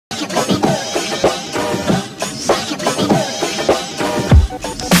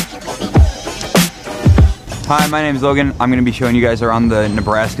Hi, my name is Logan. I'm going to be showing you guys around the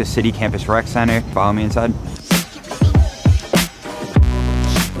Nebraska City Campus Rec Center. Follow me inside.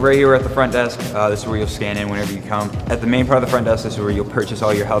 Right here we're at the front desk. This is where you'll scan in whenever you come. At the main part of the front desk, this is where you'll purchase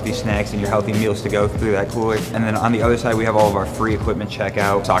all your healthy snacks and your healthy meals to go through that cooler. And then on the other side, we have all of our free equipment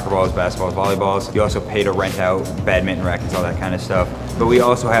checkout, soccer balls, basketballs, volleyballs. You also pay to rent out badminton rackets, all that kind of stuff. But we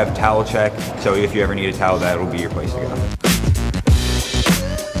also have towel check, so if you ever need a towel, that'll be your place to go.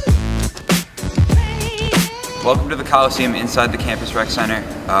 Welcome to the Coliseum inside the Campus Rec Center.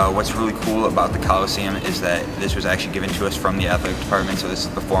 What's really cool about the Coliseum is that this was actually given to us from the athletic department, so this is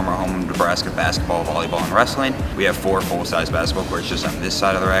the former home of Nebraska basketball, volleyball, and wrestling. We have 4 full-size basketball courts just on this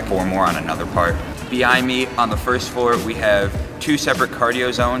side of the rec, 4 more on another part. Behind me on the first floor, we have 2 separate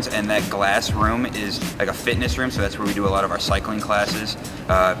cardio zones, and that glass room is like a fitness room, so that's where we do a lot of our cycling classes.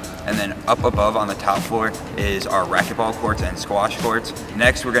 And then up above on the top floor is our racquetball courts and squash courts.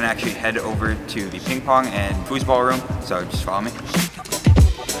 Next, we're gonna actually head over to the ping pong and foosball room, so just follow me.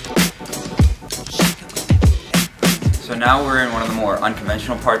 So now we're in one of the more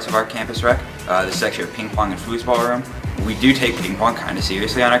unconventional parts of our campus rec. This is actually a ping pong and foosball room. We do take ping pong kind of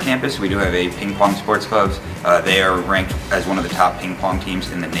seriously on our campus. We do have a ping pong sports clubs. They are ranked as one of the top ping pong teams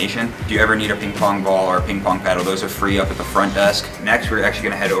in the nation. If you ever need a ping pong ball or a ping pong paddle, those are free up at the front desk. Next, we're actually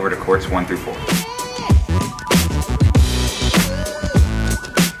gonna head over to courts 1 through 4.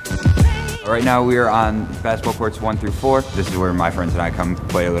 Right now we are on basketball courts 1 through 4. This is where my friends and I come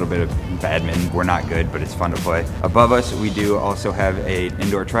play a little bit of badminton. We're not good, but it's fun to play. Above us, we do also have an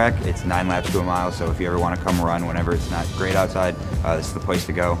indoor track. It's 9 laps to a mile, so if you ever want to come run whenever it's not great outside, this is the place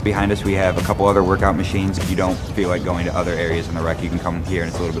to go. Behind us, we have a couple other workout machines. If you don't feel like going to other areas in the rec, you can come here and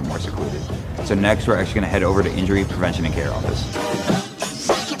it's a little bit more secluded. So next, we're actually going to head over to Injury Prevention and Care Office.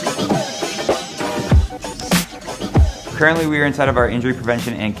 Currently, we are inside of our Injury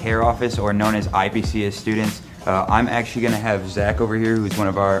Prevention and Care Office, or known as IPC as students. I'm actually going to have Zach over here, who's one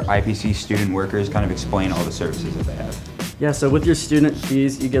of our IPC student workers, kind of explain all the services that they have. Yeah, so with your student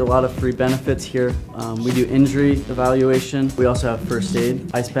fees, you get a lot of free benefits here. We do injury evaluation. We also have first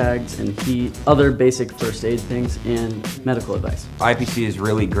aid, ice bags and heat, other basic first aid things, and medical advice. IPC is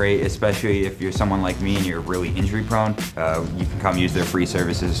really great, especially if you're someone like me and you're really injury prone. You can come use their free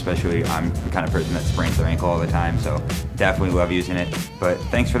services, especially I'm the kind of person that sprains their ankle all the time, so definitely love using it. But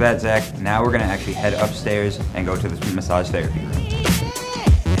thanks for that, Zach. Now we're gonna actually head upstairs and go to the massage therapy room.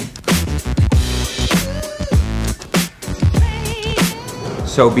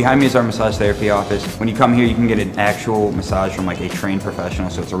 So behind me is our massage therapy office. When you come here, you can get an actual massage from like a trained professional,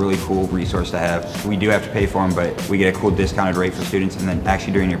 so it's a really cool resource to have. We do have to pay for them, but we get a cool discounted rate for students, and then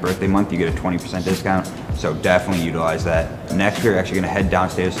actually during your birthday month, you get a 20% discount, so definitely utilize that. Next, we're actually gonna head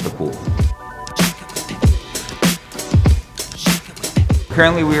downstairs to the pool.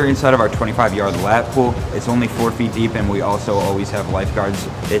 Currently, we are inside of our 25-yard lap pool. It's only 4 feet deep, and we also always have lifeguards.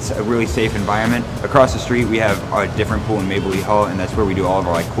 It's a really safe environment. Across the street, we have a different pool in Maple Leaf Hall, and that's where we do all of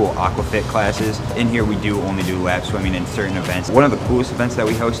our like cool aquafit classes. In here, we do only do lap swimming in certain events. One of the coolest events that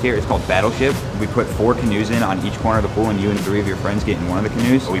we host here is called Battleship. We put 4 canoes in on each corner of the pool, and you and 3 of your friends get in one of the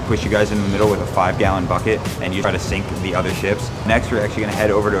canoes. We push you guys in the middle with a 5-gallon bucket, and you try to sink the other ships. Next, we're actually gonna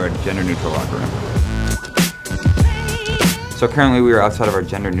head over to our gender-neutral locker room. So currently we are outside of our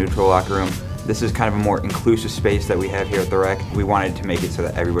gender-neutral locker room. This is kind of a more inclusive space that we have here at the rec. We wanted to make it so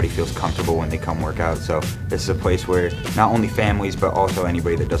that everybody feels comfortable when they come work out. So this is a place where not only families, but also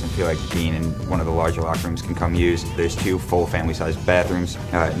anybody that doesn't feel like being in one of the larger locker rooms can come use. There's 2 full family-sized bathrooms.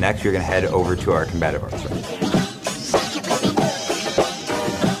 Next, you're gonna head over to our combative arts room.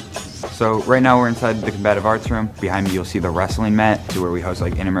 So right now we're inside the combative arts room. Behind me you'll see the wrestling mat, to where we host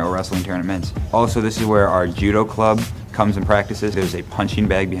like intramural wrestling tournaments. Also, this is where our judo club comes and practices. There's a punching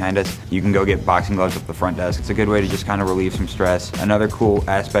bag behind us. You can go get boxing gloves at the front desk. It's a good way to just kind of relieve some stress. Another cool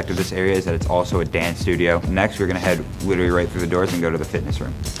aspect of this area is that it's also a dance studio. Next, we're gonna head literally right through the doors and go to the fitness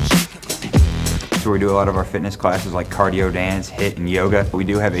room. So we do a lot of our fitness classes like cardio, dance, HIIT, and yoga. We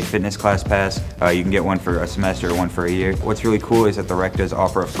do have a fitness class pass. You can get one for a semester or one for a year. What's really cool is that the rec does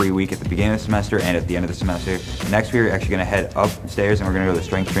offer a free week at the beginning of the semester and at the end of the semester. Next, we're actually gonna head upstairs and we're gonna go to the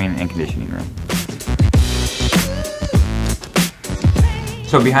strength training and conditioning room.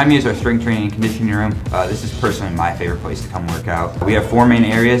 So behind me is our strength training and conditioning room. This is personally my favorite place to come work out. We have 4 main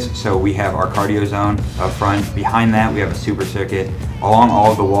areas. So we have our cardio zone up front. Behind that, we have a super circuit. Along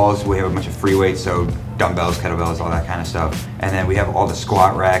all of the walls, we have a bunch of free weights, so dumbbells, kettlebells, all that kind of stuff. And then we have all the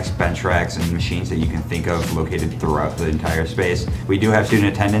squat racks, bench racks, and machines that you can think of located throughout the entire space. We do have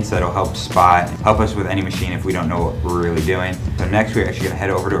student attendants that'll help spot, help us with any machine if we don't know what we're really doing. So next, we're actually gonna head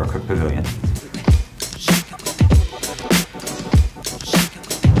over to our cook pavilion.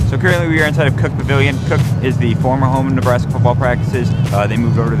 So currently we are inside of Cook Pavilion. Cook is the former home of Nebraska football practices. They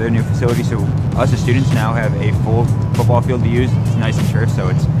moved over to their new facility, so us as students now have a full football field to use. It's nice and turf, so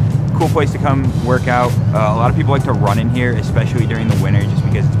it's a cool place to come work out. A lot of people like to run in here, especially during the winter, just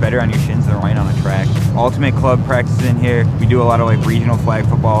because it's better on your shins than running on a track. Ultimate Club practices in here. We do a lot of like regional flag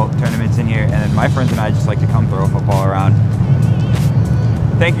football tournaments in here, and then my friends and I just like to come throw football around.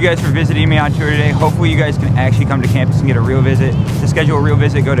 Thank you guys for visiting me on tour today. Hopefully you guys can actually come to campus and get a real visit. To schedule a real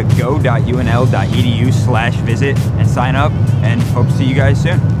visit, go to go.unl.edu/visit and sign up, and hope to see you guys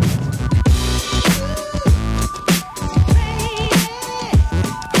soon.